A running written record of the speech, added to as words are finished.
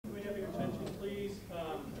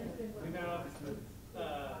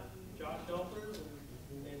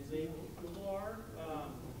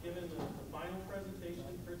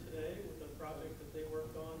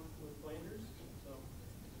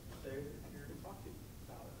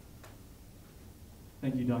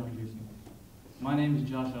Thank you, Dr. Juicy. My name is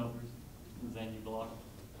Josh Elvers, Zandy Block.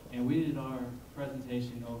 and we did our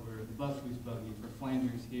presentation over the Buckwheat Buggy for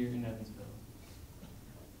Flanders here in Evansville.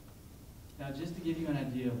 Now, just to give you an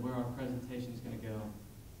idea of where our presentation is going to go,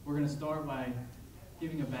 we're going to start by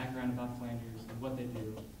giving a background about Flanders and what they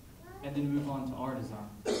do, and then move on to our design,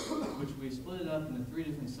 which we split it up into 3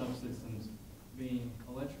 different subsystems, being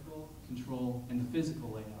electrical, control, and the physical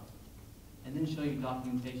layout, and then show you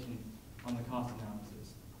documentation on the cost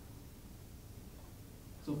analysis.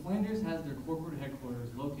 So Flanders has their corporate headquarters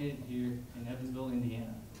located here in Evansville,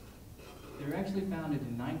 Indiana. They were actually founded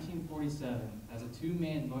in 1947 as a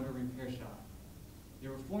 2-man motor repair shop. They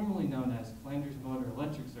were formerly known as Flanders Motor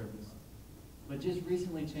Electric Service, but just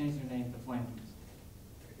recently changed their name to Flanders.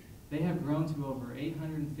 They have grown to over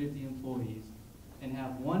 850 employees and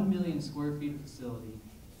have 1 million square feet of facility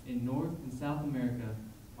in North and South America,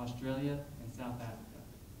 Australia, and South Africa.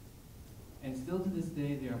 And still to this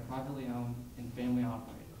day, they are privately owned and family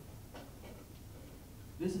operated.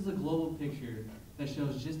 This is a global picture that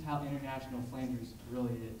shows just how international Flanders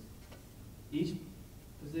really is. Each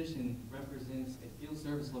position represents a field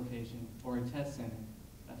service location or a test center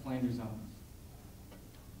that Flanders owns.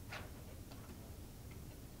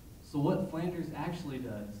 So what Flanders actually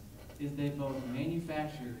does is they both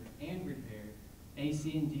manufacture and repair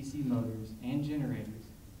AC and DC motors and generators,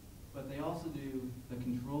 but they also do the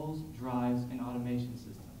controls, drives, and automation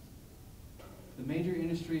systems. The major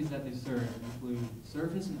industries that they serve include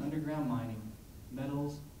surface and underground mining,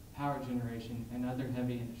 metals, power generation, and other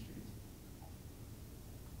heavy industries.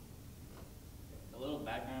 A little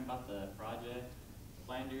background about the project.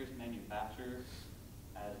 Flanders manufactures,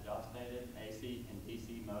 as Josh stated, AC and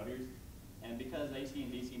DC motors. And because AC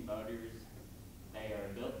and DC motors, they are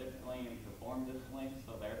built differently and perform differently,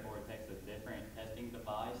 so therefore it takes a different testing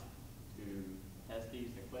device to test these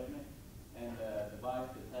equipment. And the device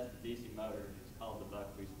to test the DC motor is called the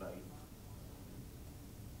Buckwheat Buggy.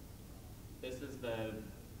 This is the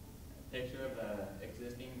picture of the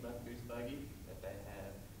existing Buckwheat Buggy that they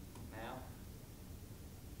have now.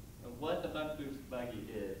 And what the Buckwheat Buggy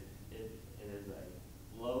is, it is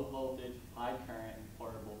a low voltage, high current,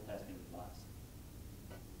 portable testing device.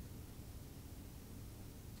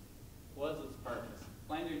 What is its purpose?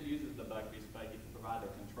 Flanders uses the Buckwheat Buggy to provide a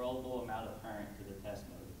controllable amount of current to the test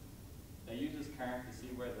motor. They use this current to see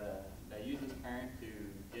where they use this current to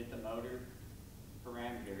get the motor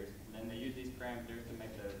parameters, and then they use these parameters to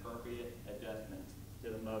make the appropriate adjustments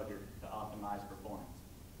to the motor to optimize performance.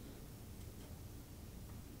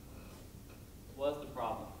 What's the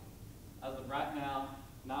problem? As of right now,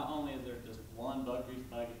 not only is there just one Buckwheat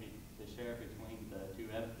Buggy to share between the 2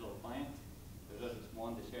 Evansville plants, there's just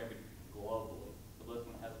one to share globally. So this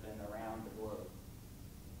one has been around the globe.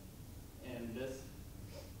 And this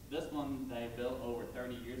one they built over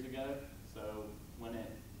 30 years ago, so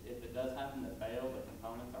if it does happen to fail, the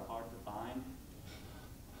components are hard to find.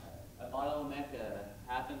 A bottleneck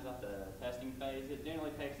happens at the testing phase. It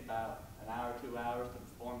generally takes about an hour, 2 hours to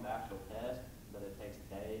perform the actual test, but it takes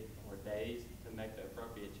days to make the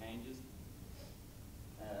appropriate changes.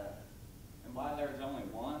 And while there's only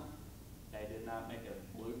one, they did not make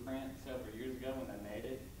a blueprint several years ago when they made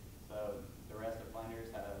it, so the rest of Flanders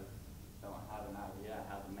don't have an idea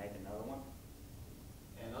how to make another one.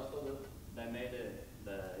 And also, they made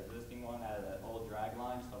the existing one out of an old drag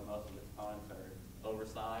line, so most of the components are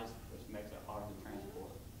oversized, which makes it hard to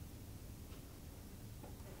transport.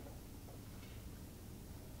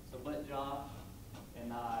 So what Josh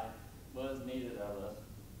and what is needed of us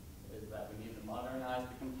is that we need to modernize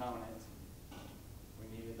the components. We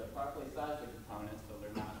needed to properly size the components so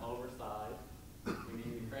they're not oversized. We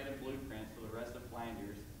need to create a blueprint so the rest of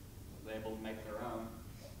Flanders is able to make their own.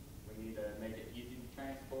 We need to make it easy to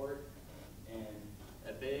transport. And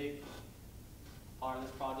a big part of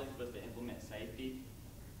this project was to implement safety.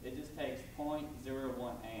 It just takes 0.01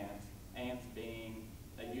 amps, amps being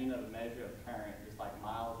a unit of measure of current, just like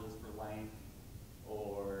miles is for length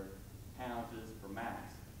or pounds is for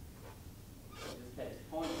mass. It just takes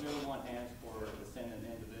 0.01 amps for to send an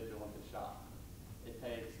individual into shock. It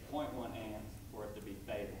takes 0.1 amps for it to be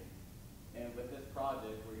fatal. And with this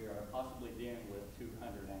project, we are possibly dealing with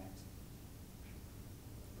 200 amps.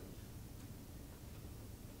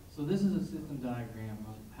 So this is a system diagram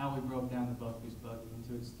of how we broke down the Buckwheat Buggy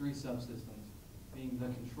into its 3 subsystems, being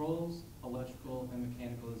the controls, electrical, and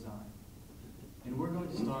mechanical design. And we're going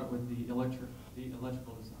to start with the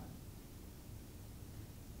electrical design.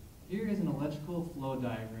 Here is an electrical flow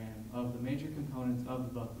diagram of the major components of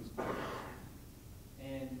the Buckwheat Buggy.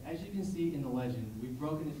 And as you can see in the legend, we've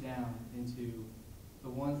broken it down into the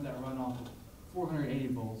ones that run off of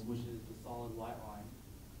 480 volts, which is the solid white line,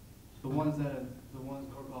 the ones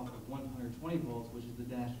work off of 120 volts, which is the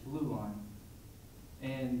dashed blue line,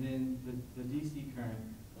 and then the DC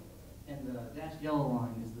current, and the dashed yellow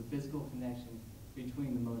line is the physical connection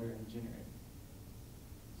between the motor and the generator.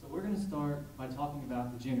 So we're going to start by talking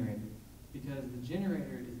about the generator, because the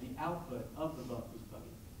generator is the output of the buck boost buggy.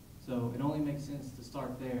 So it only makes sense to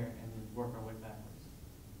start there and then work our way backwards.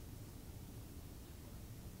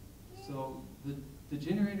 So the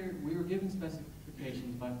generator, we were given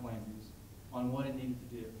specifications by Flanders on what it needed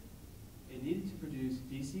to do. It needed to produce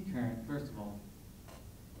DC current, first of all,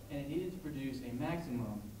 and it needed to produce a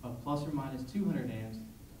maximum of plus or minus 200 amps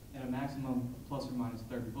and a maximum of plus or minus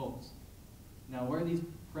 30 volts. Now, where these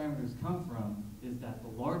parameters come from is that the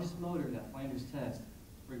largest motor that Flanders tests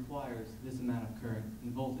requires this amount of current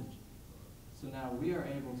and voltage. So now we are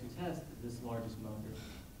able to test this largest motor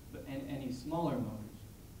and any smaller motors.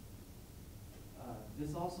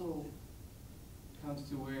 This also comes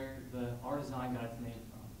to where our design got its name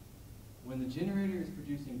from. When the generator is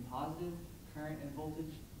producing positive current and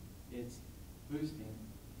voltage, it's boosting.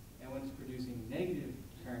 And when it's producing negative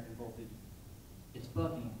current and voltage, it's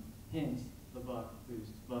bucking, hence the buck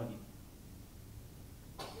boost buggy.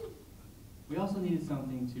 We also needed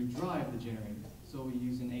something to drive the generator, so we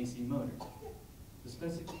used an AC motor. The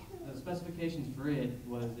specifications for it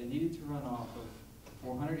was it needed to run off of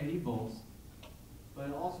 480 volts, but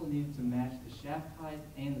it also needed to match the shaft height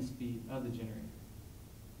and the speed of the generator.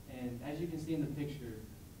 And as you can see in the picture,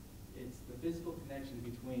 it's the physical connection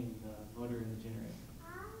between the motor and the generator.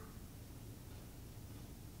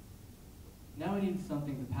 Now we need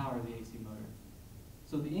something to power the AC motor.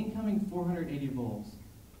 So the incoming 480 volts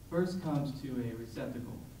first comes to a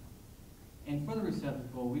receptacle. And for the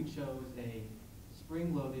receptacle, we chose a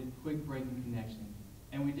spring-loaded, quick braking connection.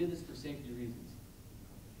 And we did this for safety reasons.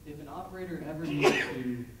 If an operator ever needed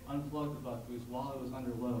to unplug the buck boost while it was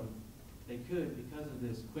under load, they could because of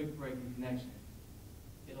this quick braking connection.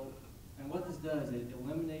 And what this does, it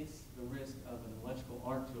eliminates the risk of an electrical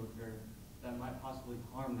arc to occur that might possibly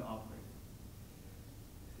harm the operator.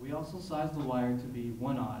 We also sized the wire to be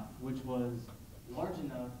 1/0, which was large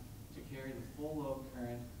enough to carry the full load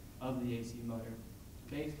current of the AC motor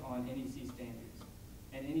based on NEC standards.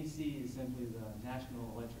 And NEC is simply the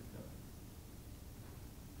National Electric Code.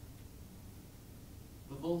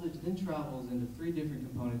 The voltage then travels into 3 different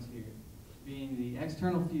components here, being the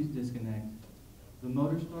external fuse disconnect, the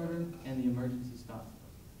motor starter, and the emergency stop.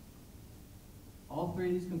 All 3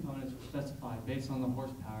 of these components were specified based on the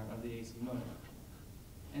horsepower of the AC motor.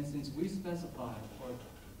 And since we specified, or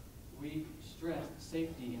we stressed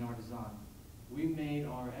safety in our design, we made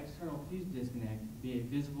our external fuse disconnect be a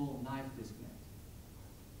visible knife disconnect.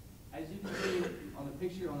 As you can see on the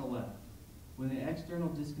picture on the left, when the external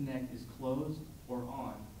disconnect is closed or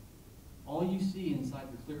on, all you see inside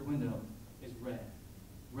the clear window is red.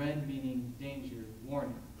 Red meaning danger,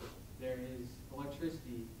 warning. There is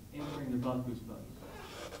electricity entering the buck boost buggy.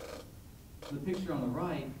 The picture on the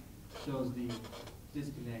right shows the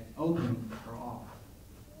disconnect open or off.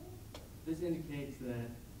 This indicates that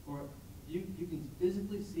you can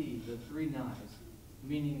physically see the 3 knives,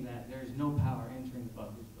 meaning that there is no power entering the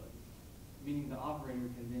buck boost buggy, meaning the operator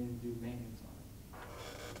can then do maintenance on it.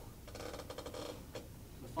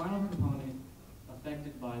 The final component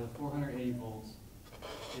affected by the 480 volts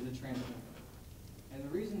is a transformer. And the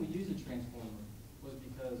reason we use a transformer was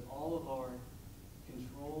because all of our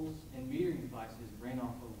controls and metering devices ran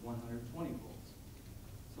off of 120 volts.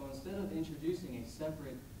 So instead of introducing a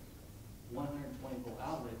separate 120 volt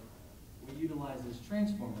outlet, we utilize this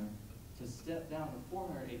transformer to step down the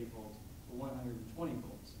 480 volts to 120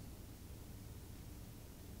 volts.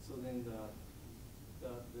 So then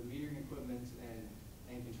the metering equipment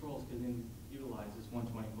and controls could then utilize this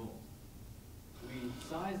 120 volts. We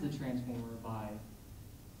size the transformer by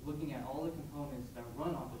looking at all the components that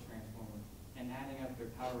run off the transformer and adding up their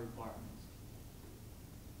power requirements.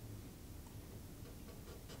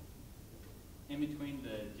 In between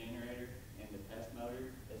the generator and the test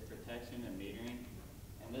motor is protection and metering.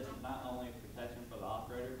 And this is not only protection for the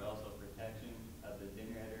operator, but also protection of the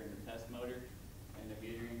generator and the test motor, and the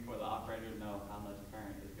metering for the operator to know how much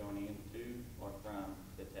current is going into or from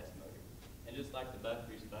the test motor. And just like the buck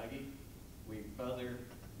boost buggy, we further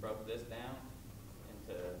broke this down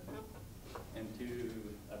into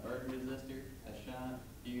a burden resistor, a shunt,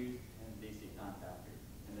 fuse, and DC contactor,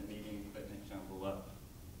 and the metering equipment shown below.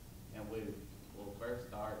 And we'll first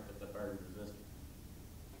start with the burden resistor.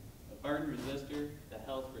 A burden resistor that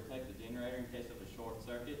helps protect the generator in case of a short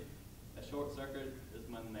circuit. A short circuit is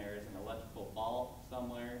when there is an electrical fault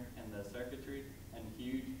somewhere in the circuitry and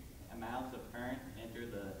huge amounts of current enter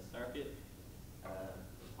the circuit,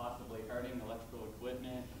 possibly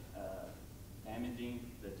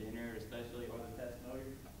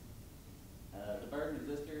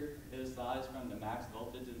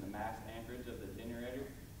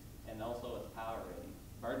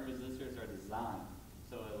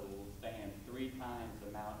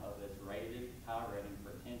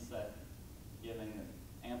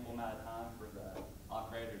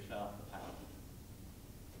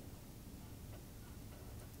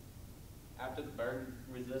after the burden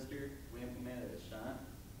resistor, we implemented a shunt.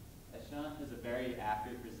 A shunt is a very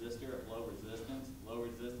accurate resistor of low resistance. Low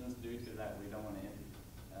resistance due to that we don't want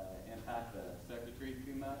to impact the circuitry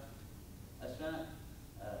too much. A shunt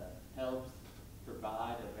helps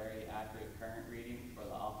provide a very accurate current reading for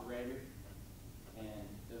the operator, and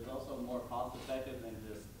is also more cost effective than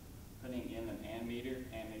just putting in an ammeter,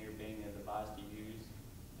 ammeter being a device to use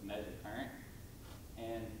to measure current.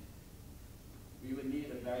 And we would need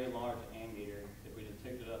a very large ammeter if we just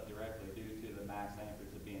hooked it up directly due to the max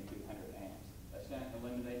amperage of being 200 amps. A shunt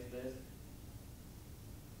eliminates this.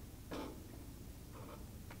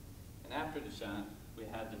 And after the shunt, we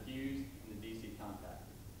have the fuse and the DC contactor.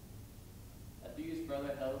 A fuse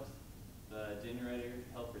further helps the generator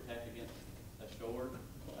help protect against a short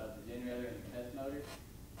of the generator and the test motor.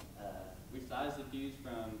 We size the fuse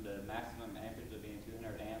from the maximum amperage of being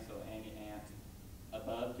 200 amps, so any amp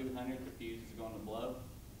above 200, the fuse is going to blow.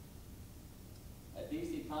 A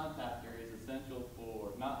DC contactor is essential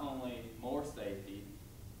for not only more safety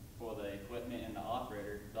for the equipment and the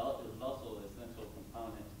operator, but it is also an essential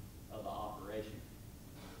component of the operation.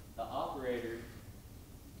 The operator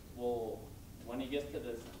will, when he gets to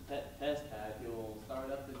this test pad, he will start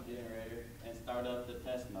up the generator and start up the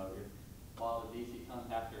test motor while the DC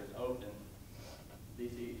contactor is open. The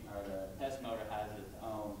test motor has its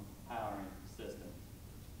own powering system.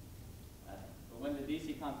 But when the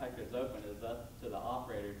DC contactor is open, it is up to the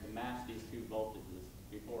operator to match these two voltages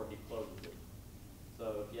before he closes it.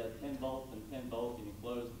 So if you have 10 volts and 10 volts and you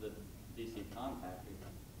close the DC contactor,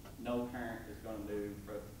 no current is going to move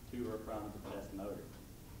to or from the test motor.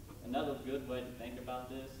 Another good way to think about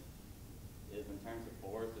this is in terms of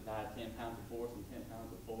force. If I have 10 pounds of force and 10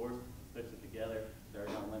 pounds of force, puts it together, they're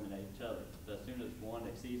going to eliminate each other. So as soon as one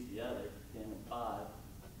exceeds the other, 10 and 5,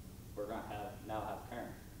 we're going to now have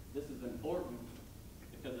current. This is important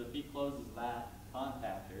because if he closes that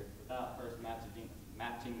contactor without first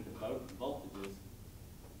matching the voltages,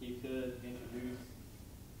 he could introduce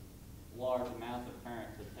large amounts of current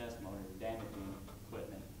to the test motor, damaging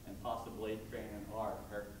equipment, and possibly creating an arc,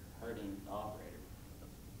 hurting the operator.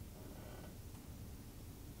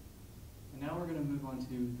 And now we're going to move on to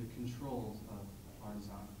the controls of our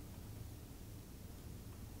design.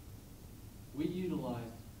 We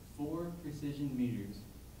utilized 4 precision meters,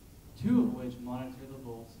 2 of which monitor the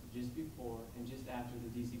volts just before and just after the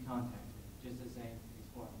DC contactor, just as Zane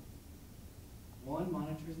explained. One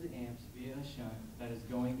monitors the amps via a shunt that is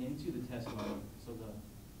going into the test motor, so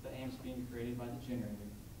the amps being created by the generator.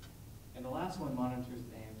 And the last one monitors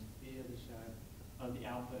the amps via the shunt of the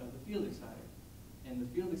output of the field exciter. And the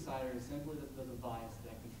field exciter is simply the device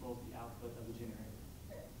that controls the output of the generator.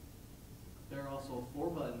 There are also 4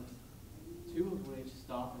 buttons, 2 of which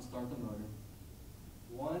stop and start the motor.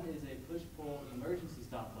 One is a push-pull emergency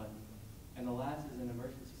stop button, and the last is an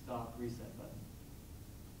emergency stop reset button.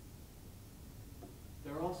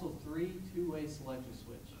 There are also 3 two-way selector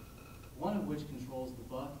switch, one of which controls the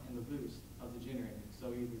buck and the boost of the generator, so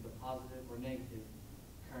either the positive or negative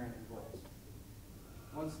current and volts.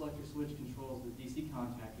 One selector switch controls the DC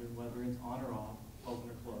contactor, whether it's on or off,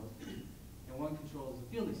 open or closed, and one controls the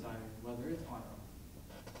field exciter, whether it's on or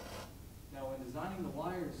off. Now, when designing the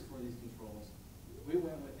wires for these controls, we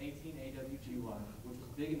went with 18 AWG wire, which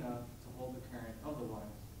was big enough to hold the current of the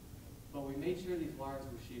wires, but we made sure these wires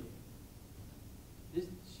were shielded. This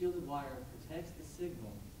shielded wire protects the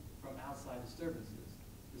signal from outside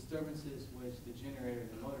disturbances which the generator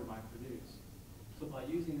and the motor might produce. So by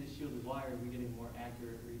using this shielded wire, we get a more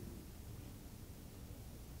accurate reading.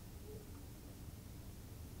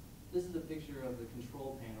 This is a picture of the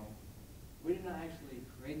control panel. We did not actually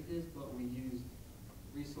create this, but we used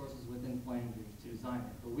resources within Flanders to design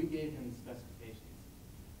it, but we gave him the specifications.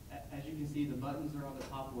 As you can see, the buttons are on the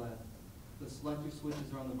top left, the selector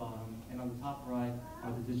switches are on the bottom, and on the top right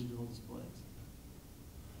are the digital displays.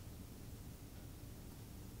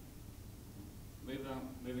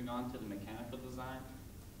 Moving on to the mechanical design.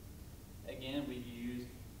 Again, we used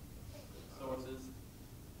resources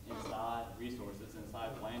inside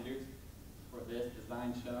Flanders for this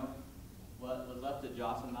design shown. What was up to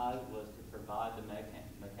Josh and I was to provide the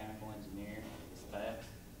mechanical engineer the specs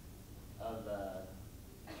of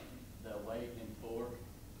the weight and torque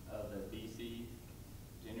of the DC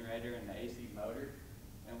generator and the AC motor.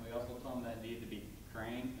 And we also told them that it needed to be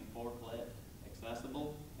crane and forklift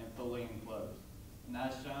accessible and fully enclosed. And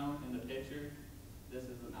as shown in the picture, this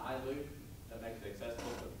is an eye loop that makes it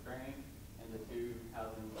accessible for the crane, and the 2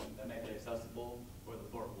 housings that make it accessible for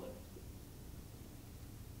the forklift.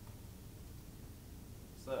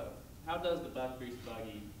 So, how does the buck grease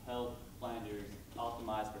buggy help Flanders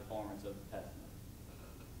optimize performance of the test motor?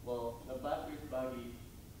 Well, the Black Goose buggy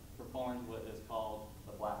performs what is called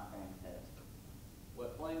the black fan test.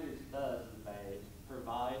 What Flanders does is they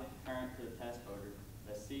provide current to the test motor,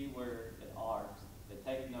 they see where it arcs, they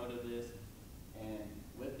take note of this, and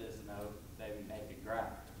with this note, they make a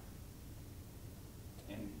graph.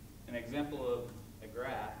 And an example of a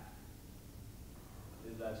graph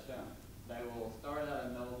is as shown. They will start at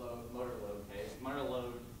a no-load motor load case. Motor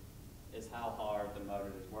load is how hard the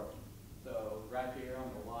motor is working. So right here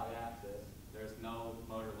on the y-axis, there's no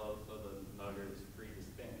motor load, so the motor is free to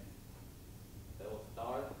spin. They will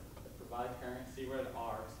start, provide current, see where it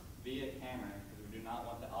arcs via camera, because we do not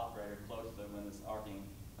want the operator close to when this arcing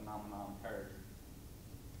phenomenon occurs.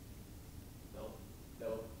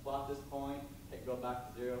 They'll plot this point, go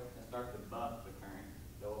back to 0, and start to buck the current.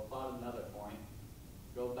 They'll plot another point,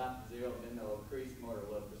 go back to 0, then they'll increase motor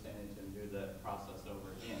load percentage and do the process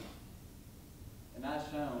over again. And as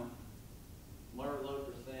shown, motor load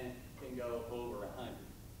percent can go over 100.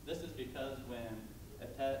 This is because when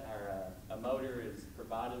a motor is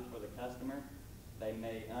provided for the customer, they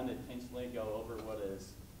may unintentionally go over what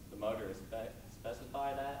is the motor is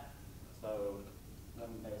specified at. So when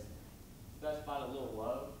they specified a little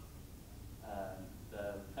low,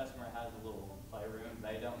 the customer has a little playroom.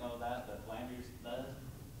 They don't know that, but Flanders does,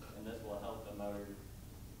 and this will help the motor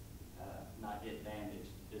not get damaged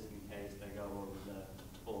just in case they go over the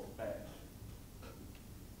full spec.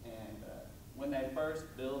 And when they first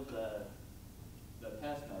build the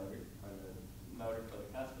test motor, or the motor for the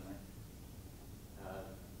customer,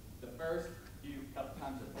 the first couple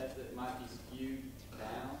times they test it, it might be skewed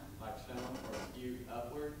down, like shown, or skewed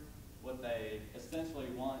upward. What they essentially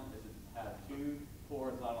want is to have two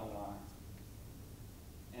horizontal lines.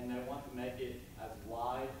 And they want to make it as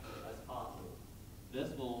wide as possible.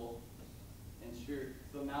 This will ensure,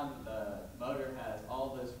 so now that the motor has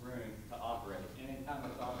all this room to operate. Anytime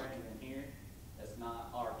it's operating in here, it's not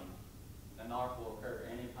arcing. An arc will occur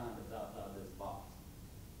anytime it's outside this box.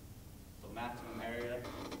 So maximum area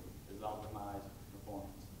is optimized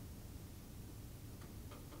performance.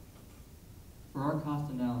 For our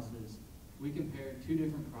cost analysis, we compared two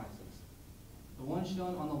different prices. The one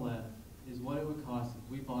shown on the left is what it would cost if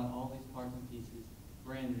we bought all these parts and pieces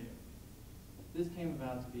brand new. This came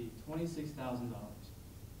about to be $26,000.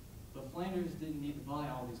 But Flanders didn't need to buy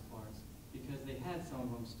all these parts because they had some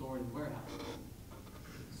of them stored in warehouses.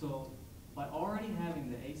 So by already having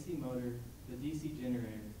the AC motor, the DC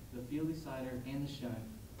generator, the field decider, and the shunt,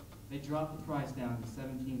 they dropped the price down to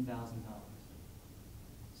 $17,000.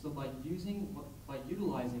 So by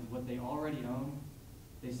utilizing what they already own,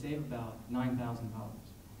 they save about $9,000.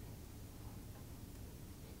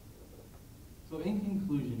 So in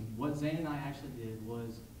conclusion, what Zane and I actually did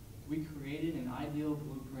was we created an ideal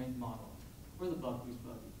blueprint model for the Buck Goose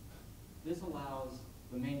buggy. This allows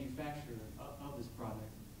the manufacturer of this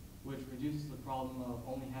product, which reduces the problem of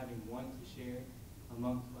only having one to share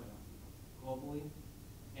amongst globally,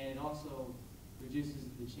 and it also reduces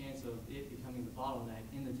the chance of it becoming the bottleneck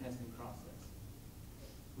in the testing process.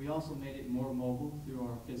 We also made it more mobile through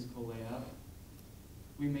our physical layout.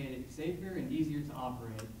 We made it safer and easier to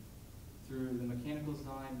operate through the mechanical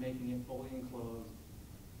design, making it fully enclosed.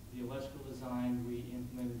 The electrical design, we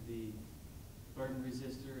implemented the burden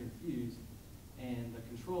resistor and fuse, and the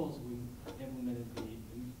controls, we implemented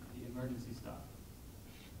the emergency stop.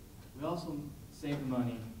 We also saved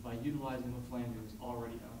money by utilizing what Flanders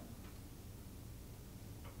already owned.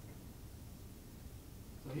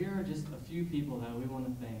 So here are just a few people that we want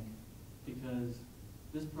to thank, because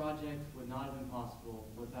this project would not have been possible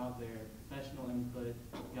without their professional input,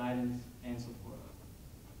 guidance, and support.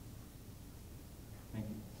 Thank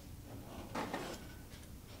you. All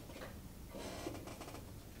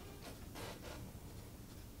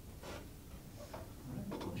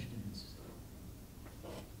right, questions?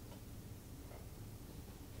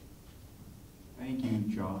 Thank you,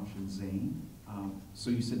 Josh and Zane. So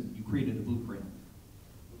you said you created a blueprint.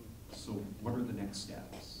 So what are the next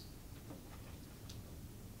steps?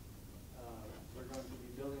 We're going to be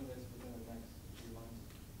building this within the next few months.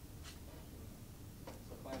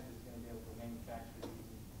 So Flanders is going to be able to manufacture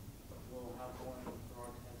these. We'll have one for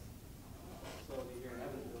our test facility here in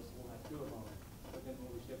Evansville, so we'll have two of them. But then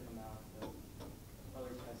we'll be shipping them out to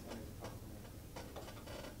other test centers across America.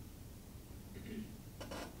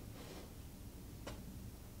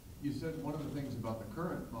 You said one of the things about the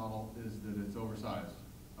current model is that it's oversized.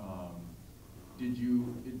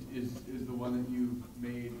 Is the one that you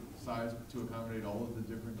made sized to accommodate all of the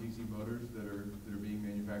different DC motors that are being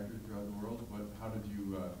manufactured throughout the world? How did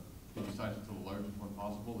you size it to the largest one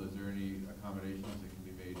possible? Is there any accommodations that can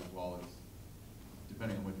be made while it's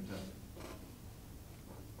depending on what you're testing?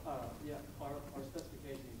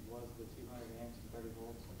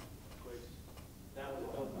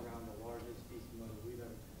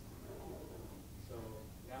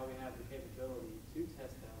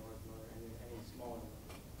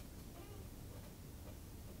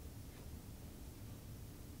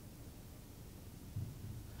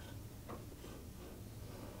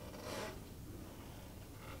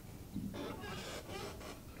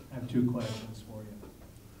 two questions for you.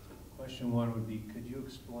 Question one would be, could you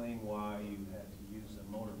explain why you had to use a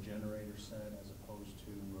motor generator set as opposed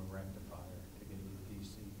to a rectifier to get you to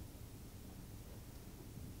DC?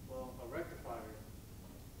 Well, a rectifier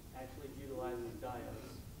actually utilizes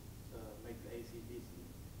diodes to make the AC/DC.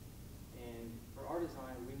 And for our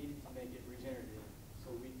design, we needed to make it regenerative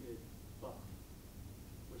so we could buck,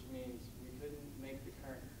 which means we couldn't make the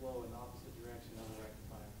current flow in the opposite direction of the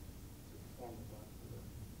rectifier to perform the buck for the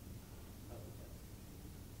test.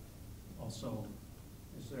 Also,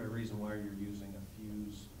 is there a reason why you're using a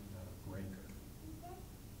fuse and not a breaker?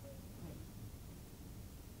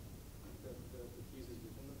 The fuses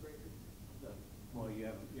within the breaker. Well, you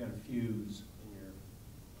had a fuse in your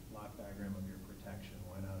block diagram of your protection.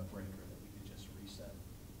 Why not a breaker that we could just reset?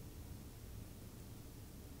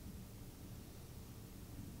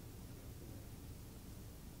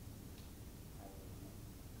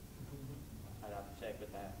 I'd have to check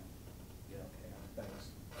with that. Yeah, okay, thanks.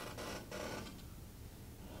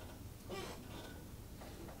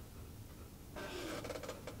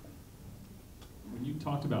 When you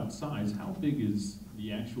talked about size, how big is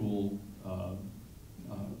the actual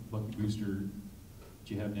bucket booster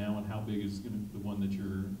that you have now, and how big is the one that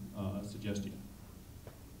you're suggesting?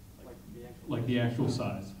 Like the actual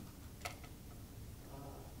size?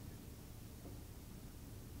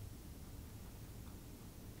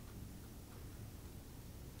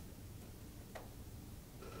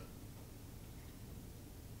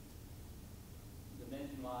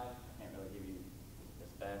 Dimension-wise, I can't really give you the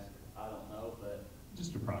specs. I don't know, but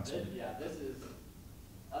Just approximate. yeah, this is,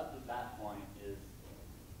 up to that point is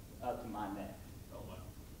up to my neck. Oh, wow.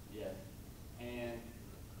 Yes. And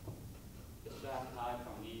the shaft height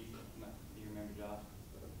on these, do you remember, Josh?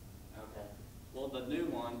 Okay. Well, the new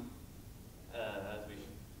one, as we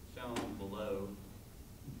shown below,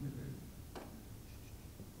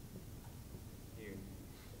 here.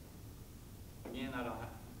 Again, I don't have.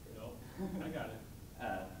 Nope, I got it.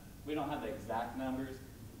 We don't have the exact numbers,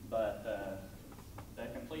 but the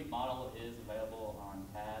complete model is available on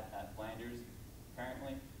TAD at Flanders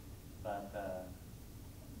currently. But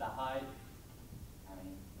the height, I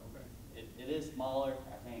mean, Okay. it is smaller.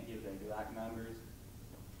 I can't give the exact numbers.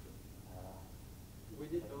 We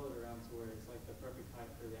did build it around to where it's like the perfect height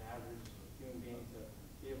for the average human being to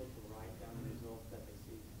be able to write down the results that they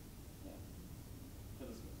see. Yeah.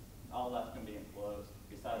 Because all that's going to be enclosed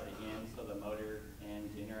besides the ends, so the motor and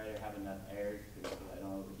generator have enough air so they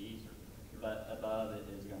don't overheat. But above it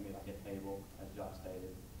is going to be like a table, as Josh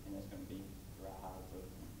stated, and it's going to be dry high. So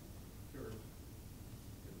Sure.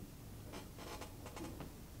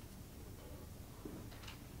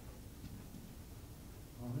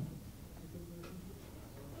 All right.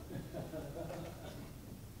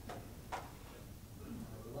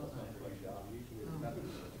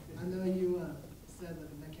 I know you said that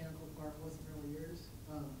the mechanical part wasn't really yours.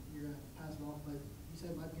 You're gonna pass it off, but you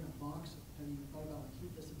said it might be in a box. Have you thought about like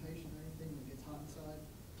heat dissipation or anything when it gets hot inside?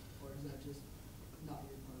 Or is that just not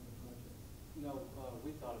your part of the project? No,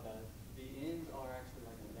 we thought about it. The ends are actually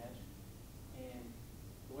like a mesh, and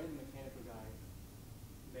the way the mechanical guy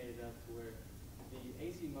made it up to where the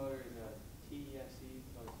AC motor is a TEFC,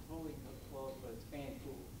 so it's totally closed, but it's fan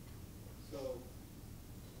cooled. So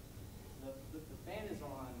the fan is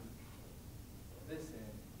on this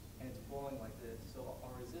end, and it's blowing like this. So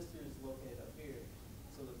our resistor is located up here,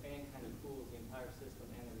 so the fan kind of cools the entire system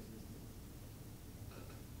and the resistor.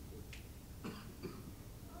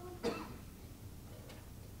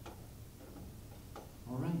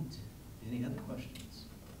 All right. Any other questions?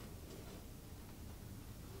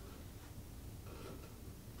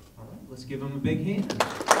 All right, let's give them a big hand.